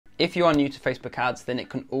If you are new to Facebook ads, then it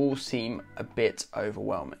can all seem a bit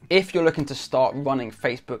overwhelming. If you're looking to start running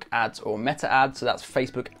Facebook ads or meta ads, so that's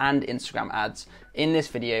Facebook and Instagram ads, in this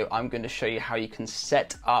video, I'm going to show you how you can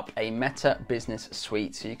set up a Meta Business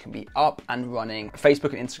Suite so you can be up and running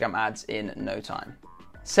Facebook and Instagram ads in no time.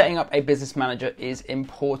 Setting up a business manager is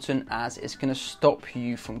important as it's going to stop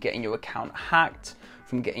you from getting your account hacked,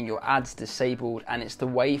 from getting your ads disabled, and it's the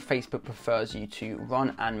way Facebook prefers you to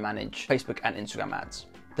run and manage Facebook and Instagram ads.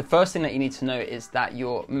 The first thing that you need to know is that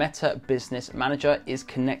your Meta Business Manager is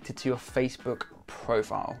connected to your Facebook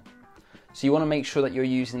profile. So you want to make sure that you're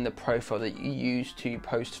using the profile that you use to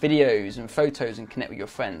post videos and photos and connect with your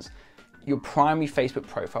friends. Your primary Facebook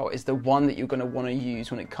profile is the one that you're going to want to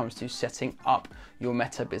use when it comes to setting up your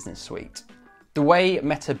Meta Business Suite. The way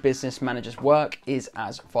Meta Business Managers work is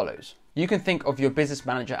as follows. You can think of your business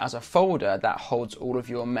manager as a folder that holds all of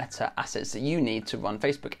your Meta assets that you need to run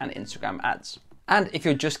Facebook and Instagram ads. And if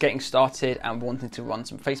you're just getting started and wanting to run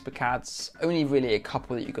some Facebook ads, only really a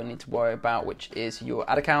couple that you're going to need to worry about, which is your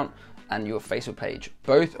ad account and your Facebook page,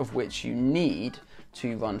 both of which you need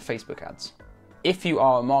to run Facebook ads. If you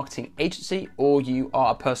are a marketing agency or you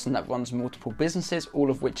are a person that runs multiple businesses, all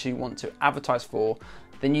of which you want to advertise for,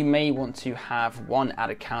 then you may want to have one ad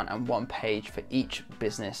account and one page for each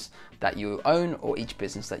business that you own or each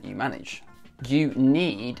business that you manage. You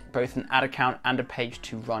need both an ad account and a page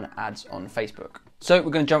to run ads on Facebook. So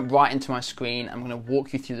we're going to jump right into my screen. I'm going to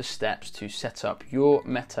walk you through the steps to set up your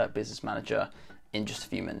Meta Business Manager in just a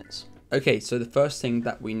few minutes. Okay, so the first thing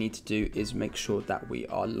that we need to do is make sure that we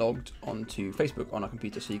are logged onto Facebook on our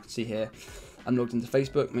computer. So you can see here, I'm logged into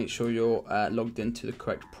Facebook. Make sure you're logged into the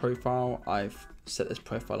correct profile. I've set this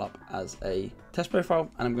profile up as a test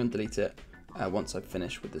profile and I'm going to delete it once I've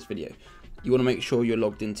finished with this video. You want to make sure you're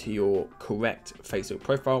logged into your correct Facebook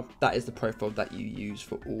profile. That is the profile that you use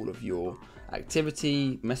for all of your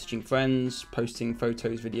activity, messaging friends, posting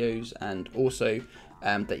photos, videos, and also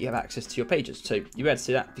that you have access to your pages. So you'll be able to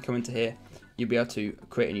see that if you come into here, you'll be able to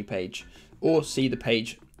create a new page or see the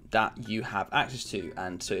page that you have access to.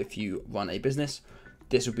 And so if you run a business,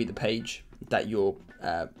 this will be the page that this will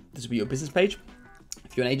be your business page.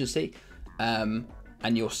 If you're an agency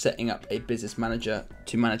and you're setting up a business manager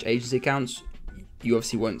to manage agency accounts, you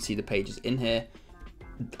obviously won't see the pages in here.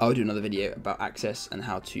 I'll do another video about access and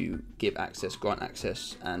how to give access, grant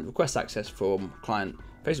access, and request access from client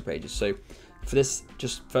Facebook pages. So for this,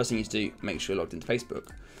 just first thing you need to do, make sure you're logged into Facebook.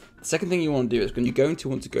 The second thing you want to do is you're going to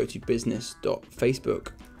want to go to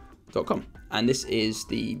business.facebook.com. And this is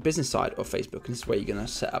the business side of Facebook. And this is where you're going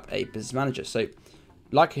to set up a business manager. So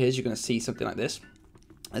like it is, you're going to see something like this.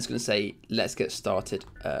 It's going to say, let's get started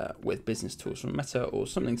with business tools from Meta or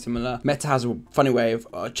something similar. Meta has a funny way of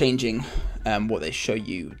changing what they show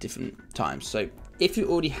you different times. So if you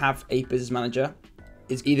already have a business manager,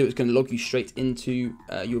 it's going to log you straight into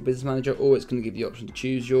your business manager, or it's going to give you the option to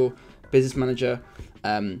choose your business manager.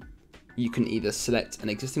 You can either select an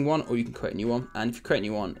existing one or you can create a new one. And if you create a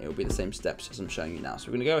new one, it will be the same steps as I'm showing you now. So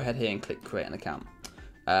we're going to go ahead here and click create an account.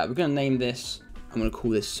 We're going to name this, I'm going to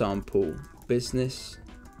call this sample business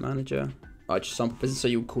manager. Just sample business, so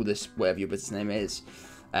you'll call this whatever your business name is.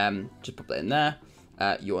 Just pop that in there.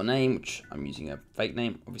 Your name, which I'm using a fake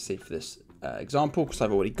name, obviously for this example, because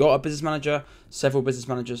I've already got a business manager, several business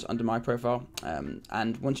managers under my profile.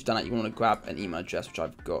 And once you've done that, you want to grab an email address, which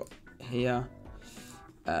I've got here.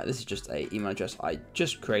 This is just an email address I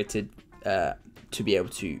just created to be able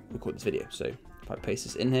to record this video. So if I paste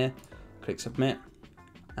this in here, click submit,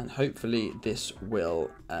 and hopefully this will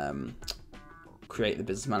create the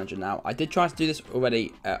business manager. Now, I did try to do this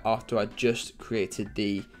already after I just created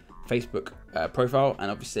the Facebook profile,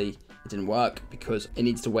 and obviously it didn't work because it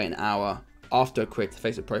needs to wait an hour after I create the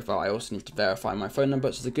Facebook profile. I also need to verify my phone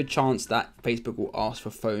number, so there's a good chance that Facebook will ask for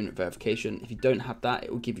phone verification. If you don't have that,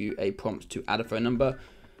 it will give you a prompt to add a phone number.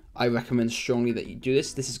 I recommend strongly that you do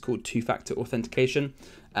this. This is called two-factor authentication,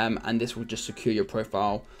 and this will just secure your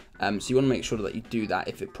profile. So you want to make sure that you do that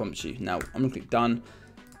if it prompts you. Now, I'm going to click done.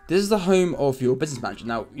 This is the home of your business manager.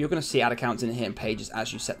 Now, you're going to see ad accounts in here and pages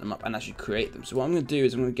as you set them up and as you create them. So what I'm going to do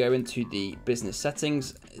is I'm going to go into the business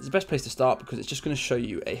settings. It's the best place to start because it's just going to show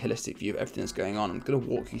you a holistic view of everything that's going on. I'm going to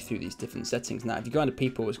walk you through these different settings. Now, if you go into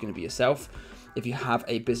people, it's going to be yourself. If you have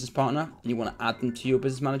a business partner and you want to add them to your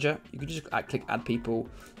business manager, you can just click add people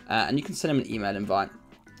and you can send them an email invite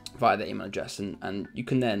via their email address, and you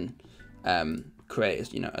can then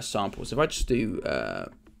create a sample. So if I just do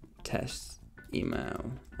test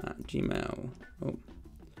email at gmail,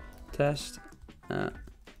 test at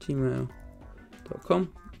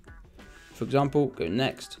gmail.com, for example, go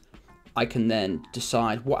next. I can then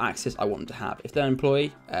decide what access I want them to have. If they're an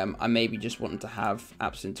employee, I maybe just want them to have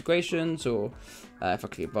apps integrations, or if I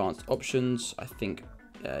click advanced options, I think,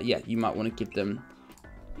 yeah, you might want to give them,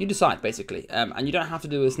 you decide basically. And you don't have to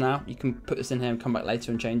do this now. You can put this in here and come back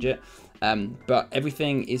later and change it. But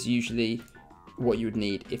everything is usually what you would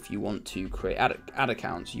need if you want to create ad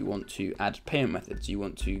accounts, you want to add payment methods, you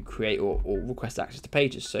want to create or request access to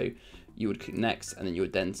pages. So you would click next, and then you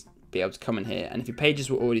would then be able to come in here. And if your pages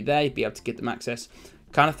were already there, you'd be able to get them access.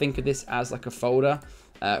 Kind of think of this as like a folder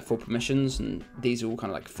for permissions, and these are all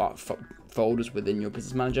kind of like folders within your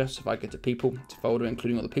business manager. So if I go to people, it's a folder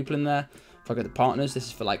including all the people in there. If I go to partners, this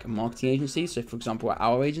is for like marketing agencies. So for example, at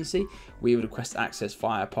our agency, we would request access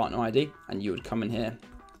via partner ID, and you would come in here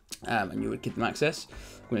and you would give them access.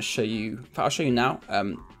 I'm going to show you, I'll show you now.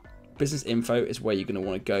 Business info is where you're going to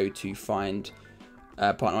want to go to find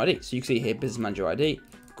partner ID. So you can see here, business manager ID,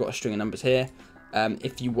 got a string of numbers here.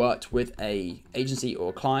 If you worked with a agency or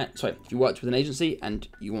a client, sorry, if you worked with an agency and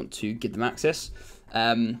you want to give them access,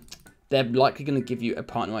 they're likely going to give you a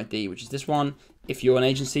partner ID, which is this one. If you're an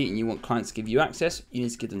agency and you want clients to give you access, you need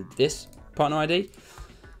to give them this partner ID.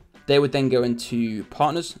 They would then go into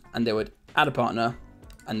partners and they would add a partner,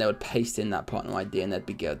 and they would paste in that partner ID, and they'd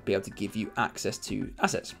be able to give you access to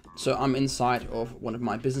assets. So I'm inside of one of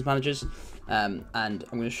my business managers, and I'm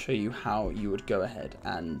going to show you how you would go ahead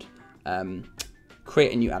and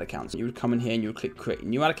create a new ad account. So you would come in here and you would click create a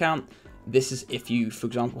new ad account. This is if you, for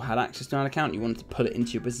example, had access to an ad account, you wanted to pull it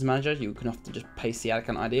into your business manager, you can often just paste the ad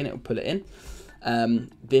account ID and it will pull it in.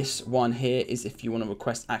 This one here is if you want to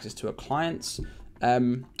request access to a client's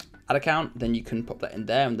ad account, then you can pop that in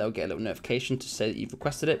there and they'll get a little notification to say that you've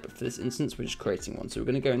requested it. But for this instance, we're just creating one. So we're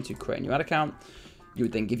going to go into create a new ad account. You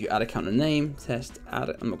would then give your ad account a name, test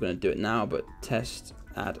ad. I'm not going to do it now, but test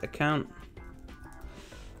ad account.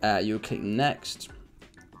 You would click next,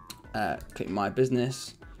 click my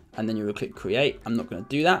business, and then you would click create. I'm not going to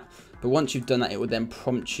do that, but once you've done that, it will then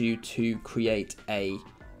prompt you to create a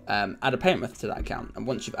add a payment method to that account. And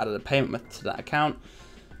once you've added a payment method to that account,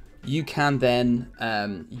 you can then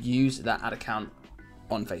use that ad account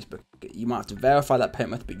on Facebook. You might have to verify that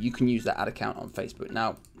payment method, but you can use that ad account on Facebook.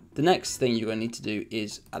 Now, the next thing you're going to need to do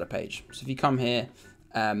is add a page. So if you come here,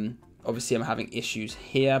 obviously I'm having issues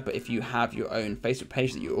here, but if you have your own Facebook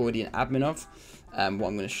page that you're already an admin of, what I'm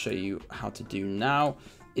going to show you how to do now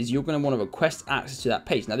is you're going to want to request access to that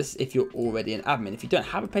page. Now, this is if you're already an admin. If you don't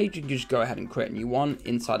have a page, you can just go ahead and create a new one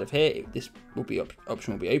inside of here. This will be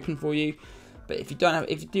option will be open for you. But if you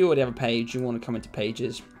do already have a page, you want to come into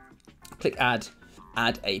pages, click add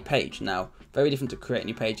a page. Now, very different to create a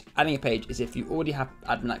new page. Adding a page is if you already have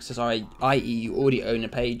admin access, i.e. you already own a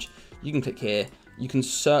page, you can click here, you can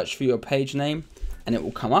search for your page name and it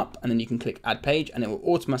will come up, and then you can click add page and it will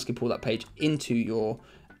automatically pull that page into your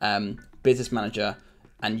business manager,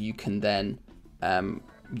 and you can then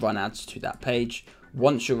run ads to that page.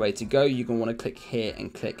 Once you're ready to go, you're going to want to click here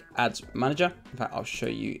and click Ads Manager. In fact, I'll show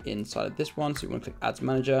you inside of this one. So you want to click Ads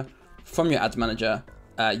Manager. From your Ads Manager,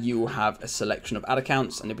 you will have a selection of ad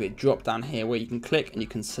accounts, and there'll be a drop down here where you can click and you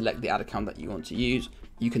can select the ad account that you want to use.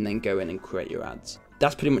 You can then go in and create your ads.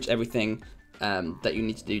 That's pretty much everything that you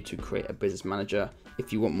need to do to create a business manager.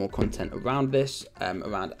 If you want more content around this,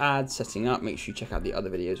 around ads, setting up, make sure you check out the other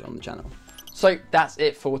videos on the channel. So that's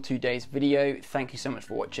it for today's video. Thank you so much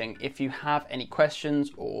for watching. If you have any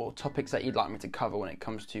questions or topics that you'd like me to cover when it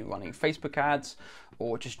comes to running Facebook ads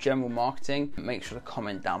or just general marketing, make sure to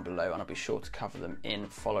comment down below and I'll be sure to cover them in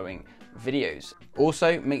following videos.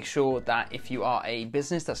 Also, make sure that if you are a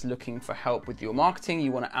business that's looking for help with your marketing,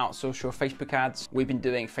 you want to outsource your Facebook ads. We've been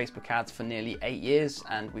doing Facebook ads for nearly 8 years,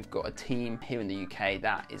 and we've got a team here in the UK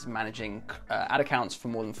that is managing ad accounts for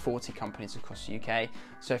more than 40 companies across the UK.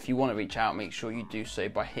 So if you want to reach out, make sure you do so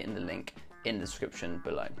by hitting the link in the description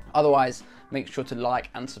below. Otherwise, make sure to like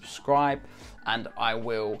and subscribe, and I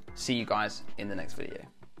will see you guys in the next video.